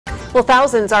Well,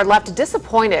 thousands are left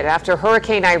disappointed after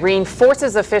Hurricane Irene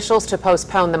forces officials to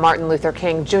postpone the Martin Luther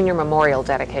King Jr. Memorial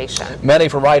dedication. Many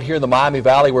from right here in the Miami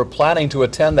Valley were planning to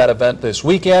attend that event this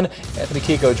weekend. Anthony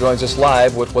Kiko joins us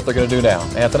live with what they're going to do now.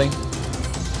 Anthony?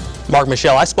 Mark,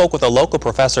 Michelle, I spoke with a local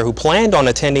professor who planned on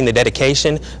attending the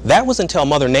dedication. That was until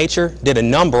Mother Nature did a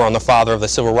number on the father of the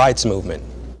civil rights movement.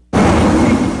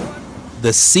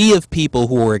 The sea of people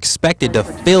who were expected to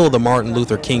fill the Martin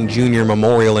Luther King Jr.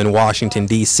 Memorial in Washington,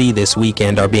 D.C. this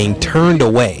weekend are being turned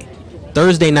away.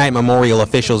 Thursday night, memorial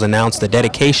officials announced the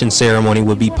dedication ceremony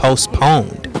would be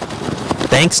postponed,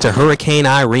 thanks to Hurricane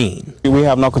Irene. We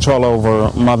have no control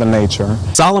over Mother Nature.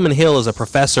 Solomon Hill is a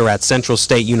professor at Central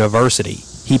State University.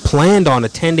 He planned on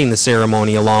attending the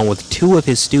ceremony along with two of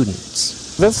his students.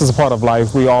 This is a part of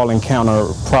life. We all encounter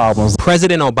problems.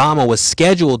 President Obama was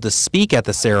scheduled to speak at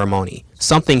the ceremony,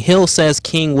 something Hill says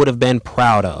King would have been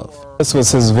proud of. This was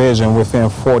his vision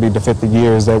within 40 to 50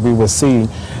 years that we would see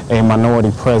a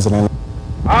minority president.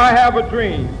 I have a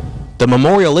dream. The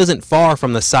memorial isn't far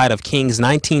from the site of King's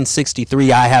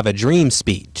 1963 I Have a Dream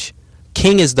speech.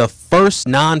 King is the first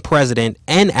non-president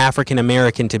and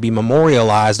African-American to be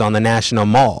memorialized on the National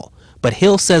Mall, but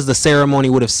Hill says the ceremony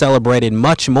would have celebrated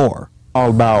much more. All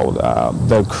about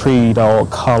the creed or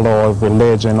color or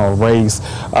religion or race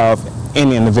of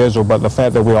any individual, but the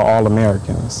fact that we are all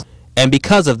Americans. And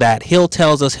because of that, Hill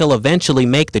tells us he'll eventually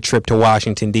make the trip to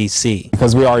Washington, D.C.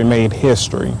 Because we already made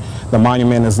history. The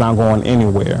monument is not going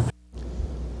anywhere.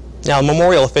 Now,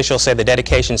 memorial officials say the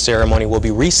dedication ceremony will be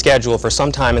rescheduled for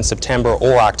sometime in September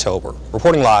or October.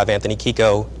 Reporting live, Anthony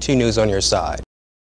Kiko, 2 News on your side.